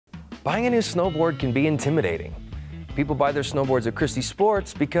Buying a new snowboard can be intimidating. People buy their snowboards at Christy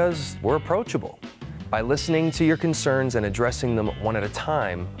Sports because we're approachable. By listening to your concerns and addressing them one at a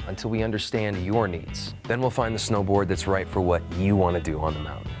time until we understand your needs. Then we'll find the snowboard that's right for what you want to do on the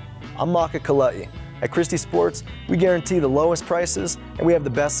mountain. I'm Maka Kalei. At Christy Sports, we guarantee the lowest prices and we have the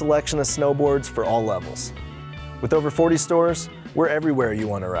best selection of snowboards for all levels. With over 40 stores, we're everywhere you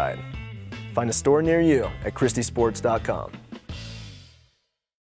want to ride. Find a store near you at ChristySports.com.